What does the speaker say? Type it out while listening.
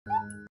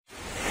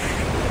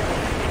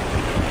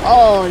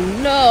Oh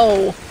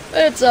no!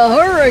 It's a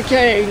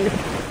hurricane!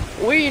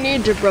 We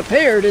need to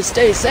prepare to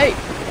stay safe.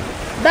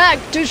 Back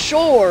to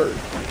shore!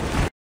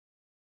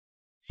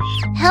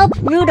 Help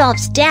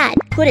Rudolph's dad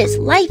put his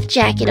life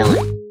jacket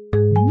on.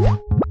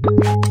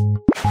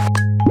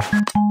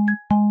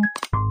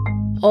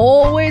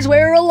 Always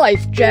wear a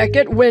life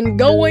jacket when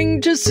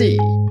going to sea.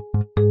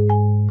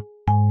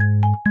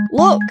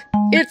 Look,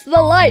 it's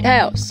the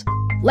lighthouse.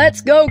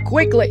 Let's go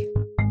quickly.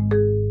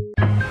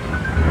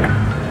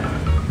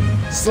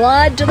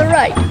 Slide to the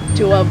right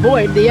to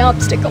avoid the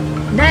obstacle.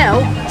 Now,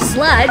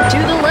 slide to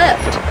the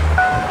left.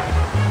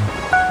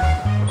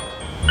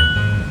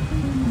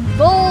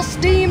 Full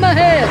steam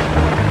ahead.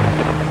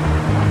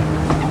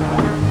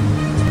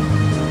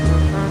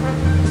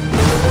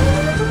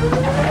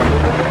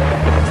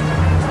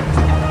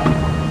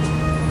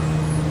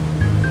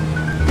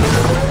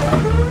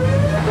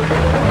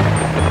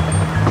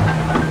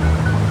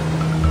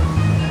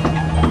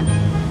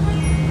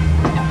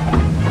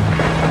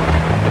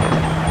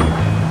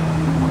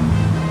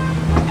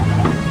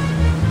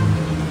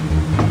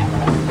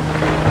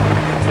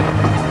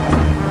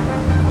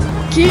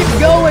 Keep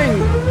going!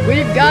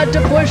 We've got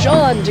to push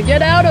on to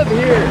get out of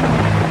here!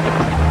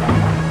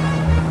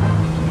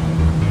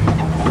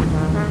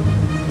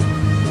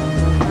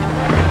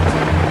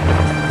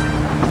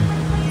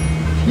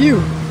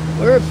 Phew!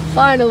 We're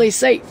finally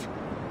safe.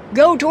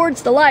 Go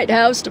towards the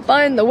lighthouse to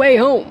find the way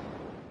home.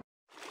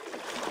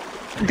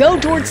 Go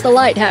towards the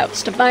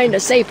lighthouse to find a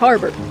safe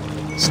harbor.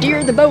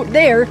 Steer the boat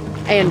there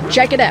and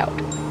check it out.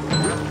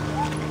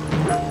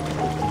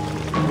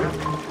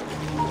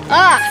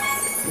 Ah!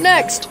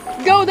 Next!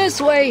 Go this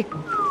way!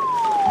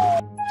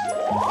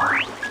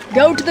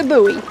 Go to the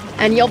buoy,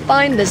 and you'll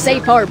find the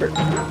safe harbor.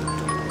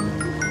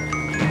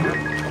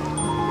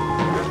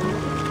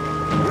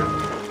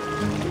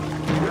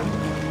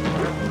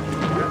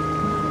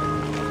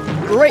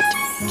 Great!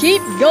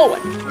 Keep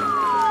going!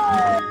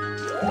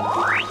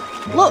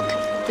 Look!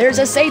 There's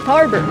a safe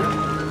harbor.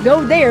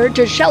 Go there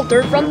to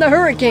shelter from the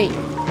hurricane.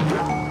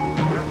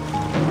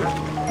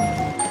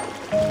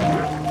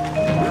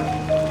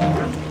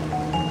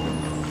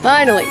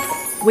 Finally,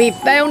 we've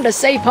found a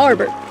safe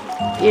harbor.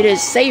 It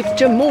is safe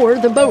to moor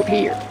the boat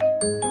here.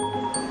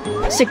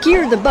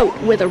 Secure the boat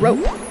with a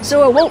rope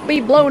so it won't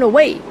be blown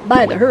away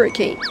by the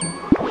hurricane.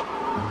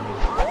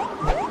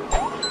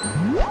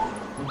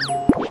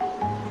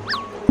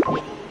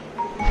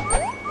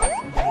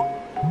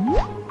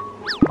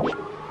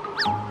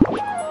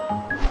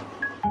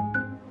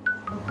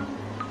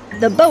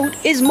 The boat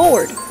is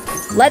moored.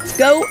 Let's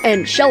go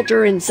and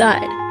shelter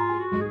inside.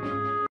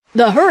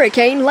 The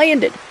hurricane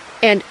landed,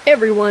 and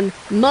everyone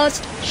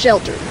must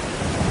shelter.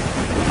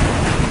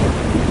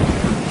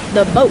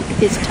 The boat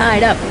is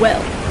tied up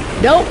well.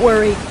 Don't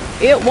worry,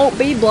 it won't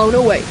be blown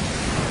away.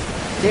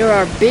 There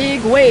are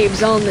big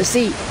waves on the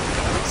sea.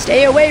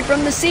 Stay away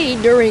from the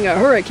sea during a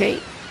hurricane.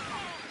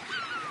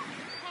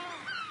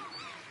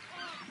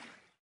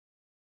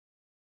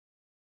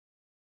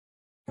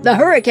 The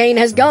hurricane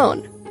has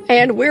gone,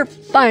 and we're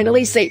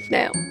finally safe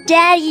now.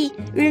 Daddy,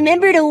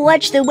 remember to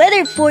watch the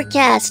weather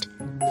forecast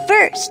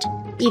first,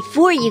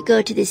 before you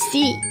go to the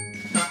sea.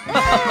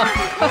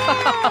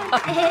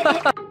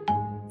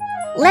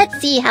 Let's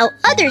see how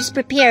others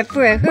prepare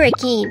for a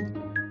hurricane.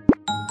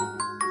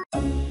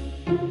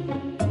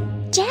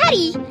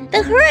 Daddy,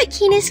 the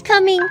hurricane is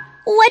coming.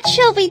 What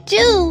shall we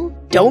do?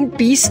 Don't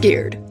be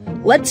scared.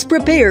 Let's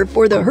prepare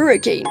for the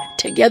hurricane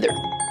together.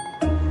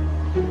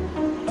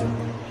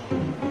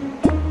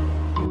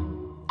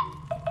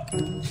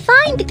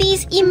 Find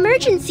these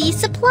emergency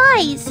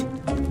supplies.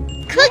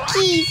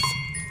 Cookies.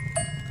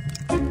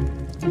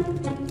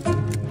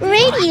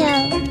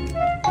 Radio.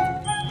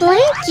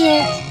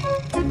 Blanket.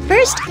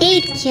 First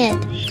aid kit.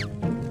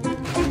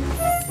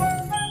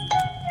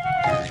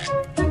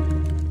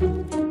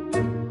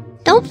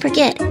 Don't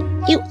forget,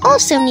 you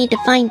also need to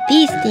find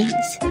these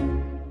things.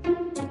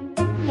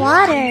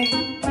 Water.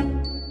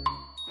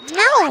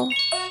 Towel.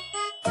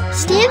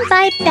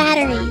 Standby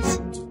batteries.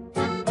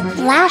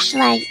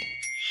 Flashlight.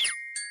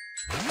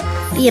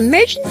 The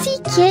emergency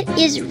kit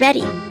is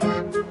ready.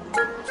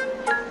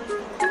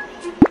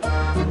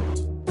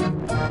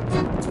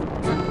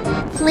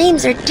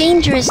 Flames are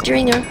dangerous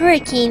during a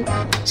hurricane,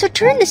 so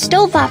turn the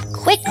stove off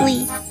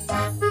quickly.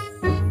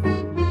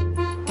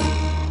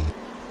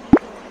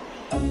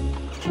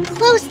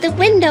 Close the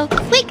window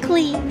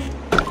quickly.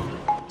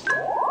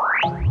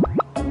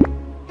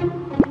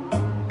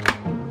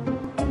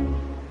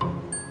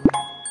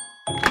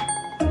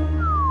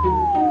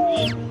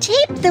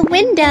 Tape the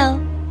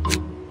window.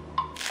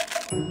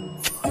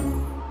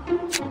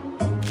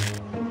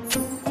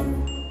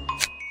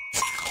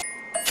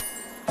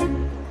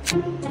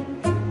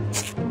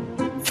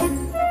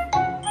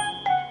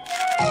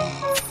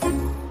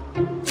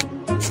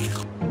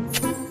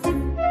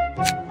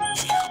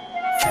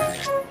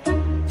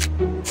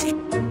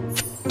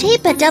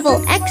 Tape a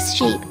double X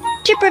shape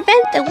to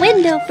prevent the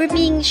window from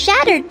being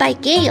shattered by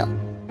Gale.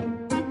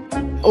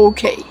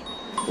 Okay,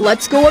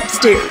 let's go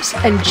upstairs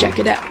and check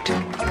it out.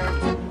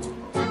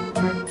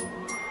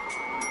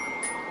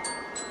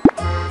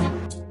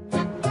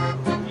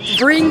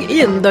 Bring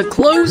in the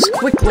clothes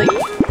quickly.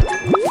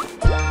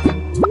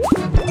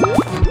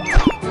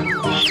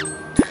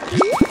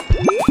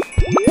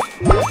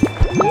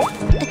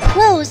 The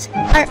clothes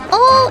are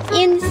all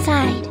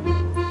inside.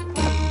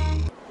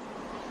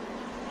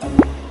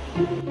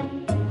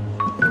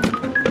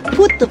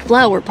 Put the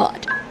flower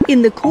pot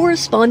in the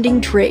corresponding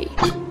tray.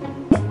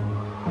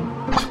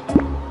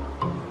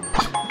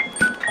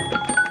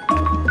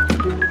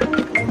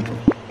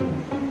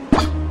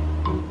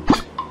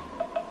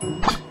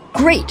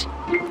 Great!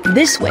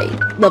 This way,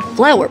 the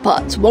flower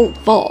pots won't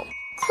fall.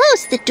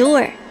 Close the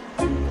door.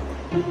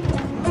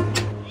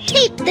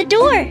 Tape the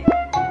door.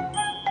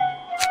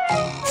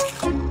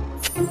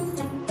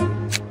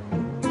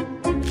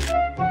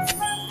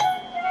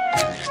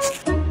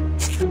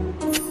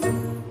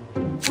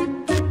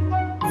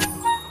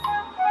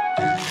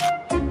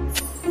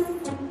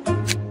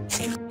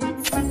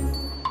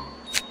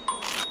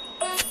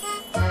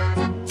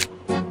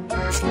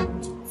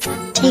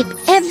 Tape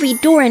every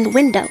door and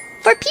window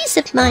for peace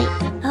of mind.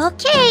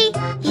 Okay,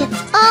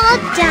 it's all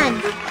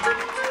done.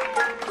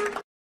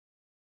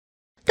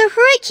 The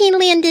hurricane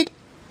landed.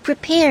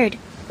 Prepared.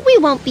 We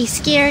won't be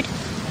scared.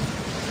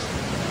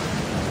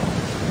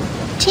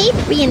 Tape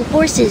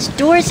reinforces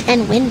doors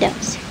and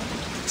windows.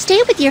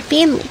 Stay with your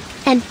family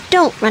and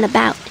don't run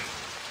about.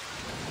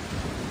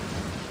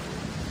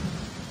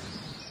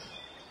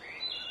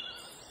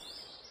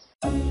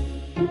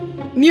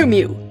 Mew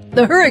Mew,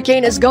 the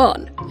hurricane is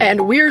gone,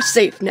 and we're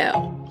safe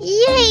now.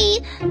 Yay!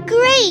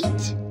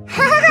 Great!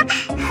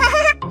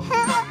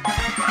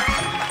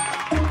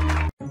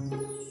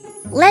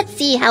 Let's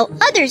see how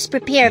others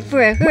prepare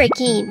for a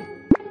hurricane.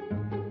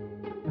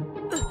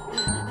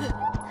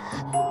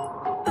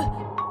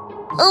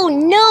 Oh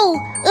no!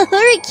 A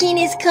hurricane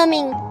is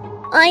coming!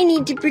 I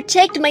need to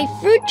protect my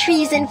fruit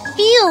trees and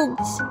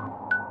fields.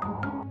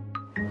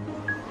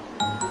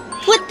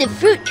 Put the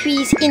fruit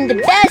trees in the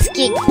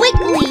basket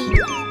quickly.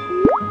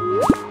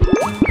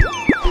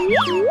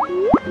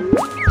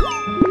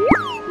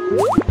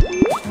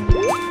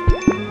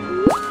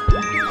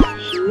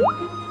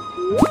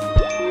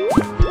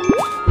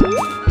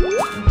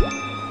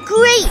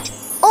 Great!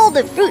 All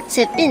the fruits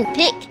have been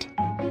picked.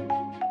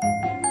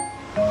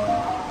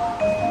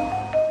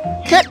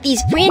 Cut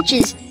these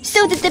branches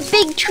so that the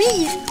big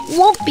trees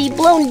won't be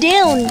blown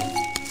down.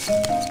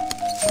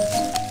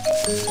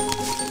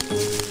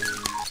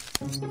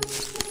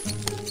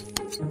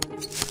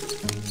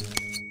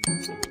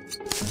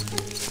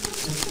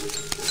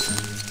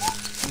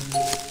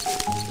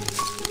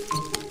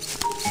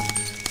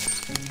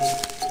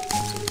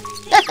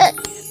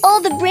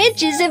 All the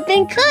branches have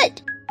been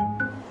cut.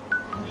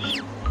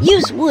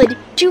 Use wood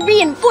to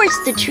reinforce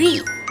the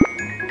tree.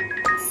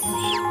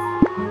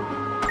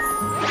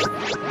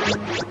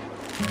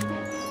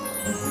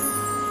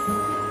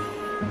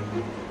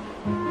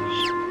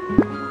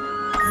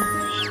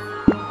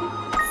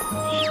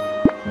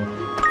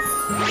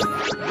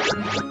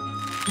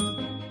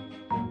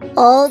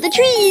 All the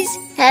trees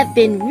have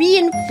been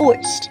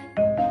reinforced.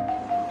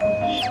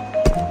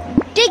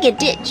 Dig a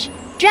ditch.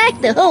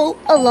 Drag the hoe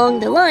along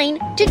the line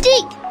to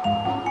dig.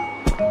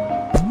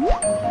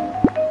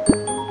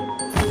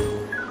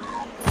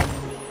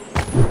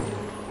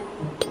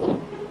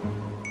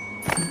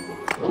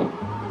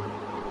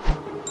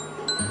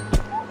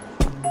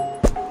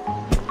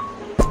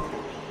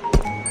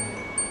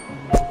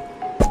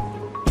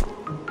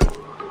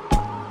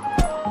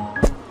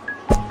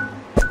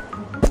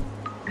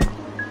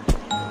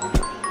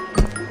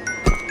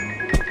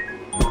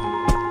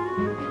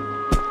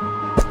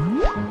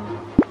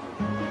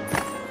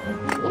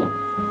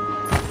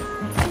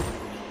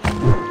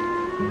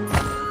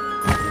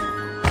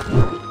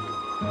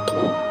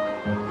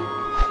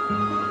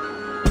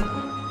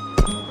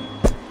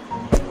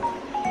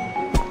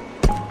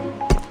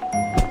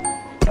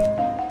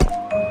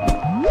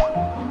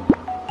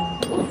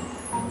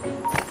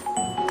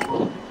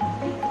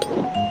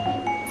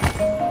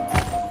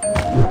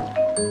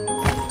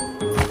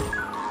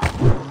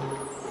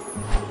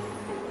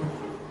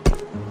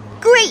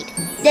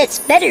 That's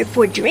better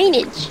for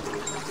drainage.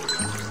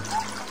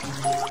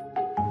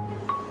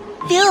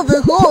 Fill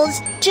the holes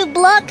to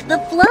block the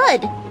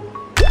flood.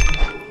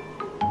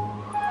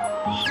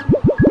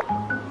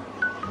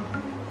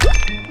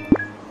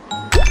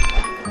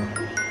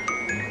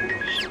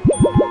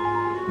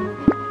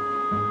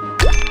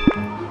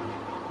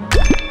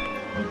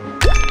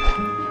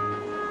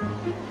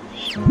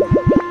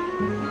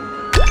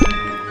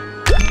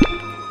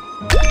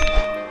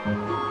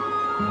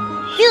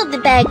 Fill the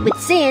bag with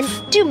sand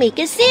to make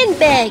a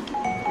sandbag.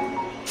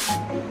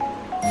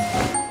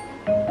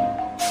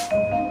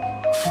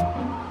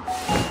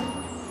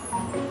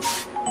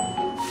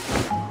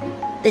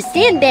 The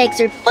sandbags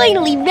are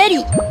finally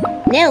ready.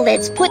 Now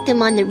let's put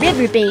them on the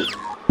riverbank.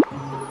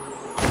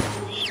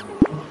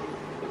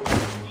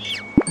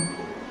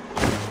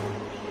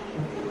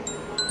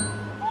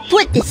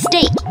 Put the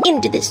stake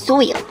into the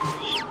soil.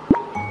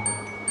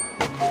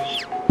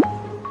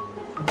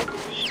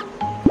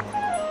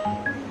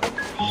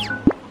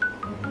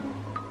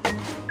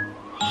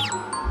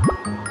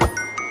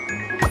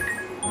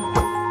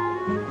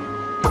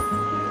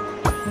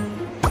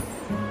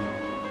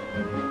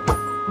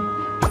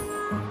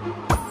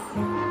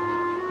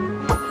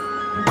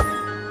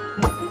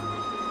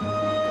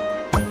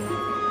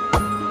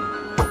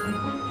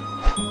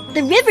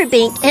 The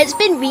riverbank has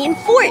been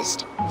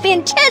reinforced.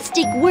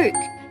 Fantastic work!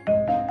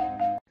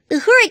 The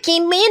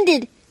hurricane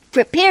landed.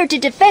 Prepare to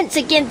defense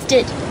against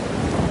it.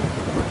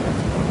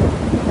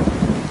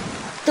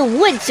 The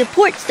wood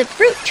supports the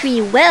fruit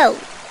tree well.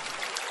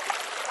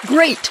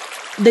 Great!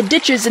 The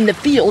ditches in the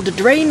field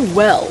drain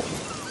well.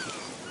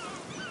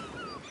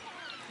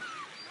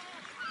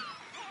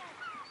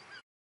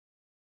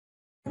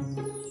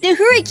 The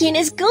hurricane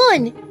is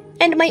gone,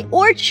 and my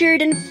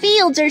orchard and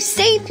fields are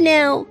safe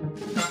now.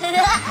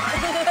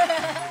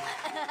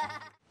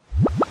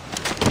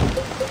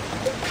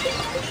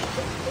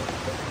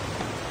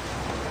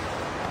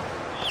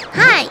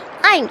 Hi,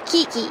 I'm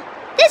Kiki.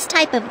 This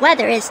type of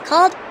weather is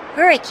called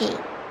hurricane.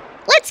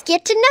 Let's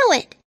get to know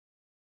it.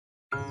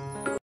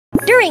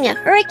 During a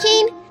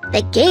hurricane,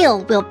 the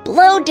gale will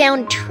blow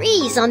down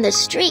trees on the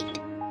street.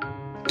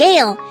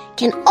 Gale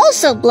can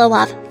also blow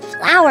off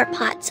flower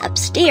pots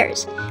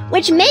upstairs,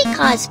 which may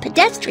cause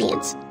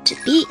pedestrians to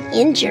be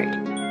injured.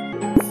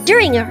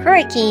 During a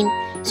hurricane,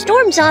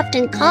 storms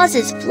often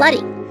causes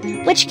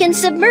flooding, which can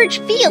submerge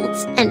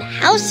fields and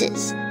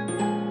houses.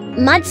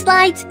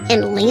 Mudslides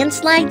and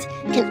landslides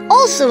can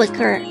also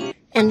occur,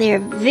 and they're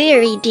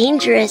very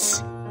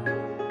dangerous.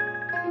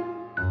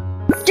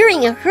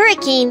 During a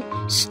hurricane,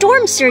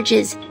 storm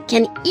surges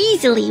can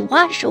easily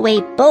wash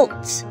away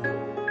boats.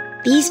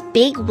 These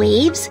big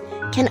waves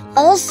can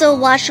also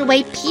wash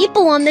away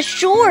people on the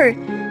shore,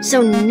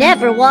 so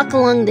never walk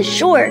along the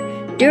shore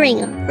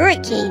during a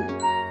hurricane.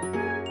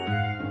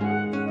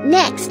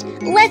 Next,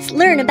 let's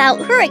learn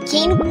about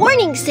hurricane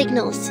warning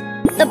signals.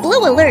 The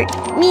blue alert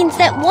means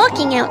that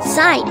walking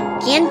outside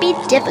can be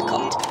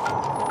difficult.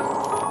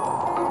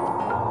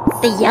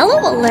 The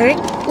yellow alert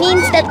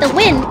means that the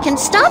wind can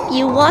stop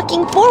you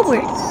walking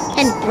forward,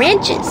 and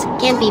branches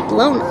can be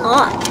blown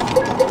off.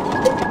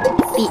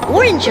 The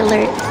orange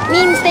alert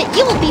means that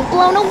you will be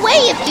blown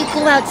away if you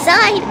go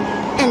outside,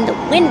 and the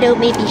window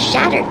may be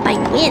shattered by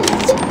winds.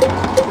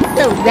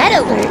 The red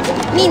alert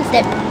means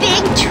that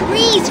big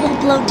trees will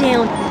blow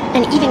down,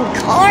 and even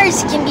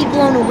cars can be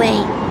blown away.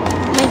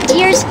 My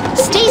dears,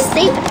 stay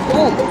safe at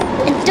home,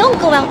 and don't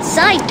go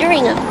outside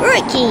during a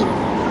hurricane.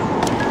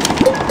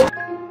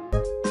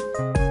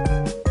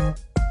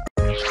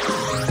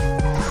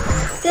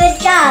 Good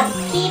job.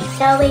 Keep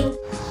sewing.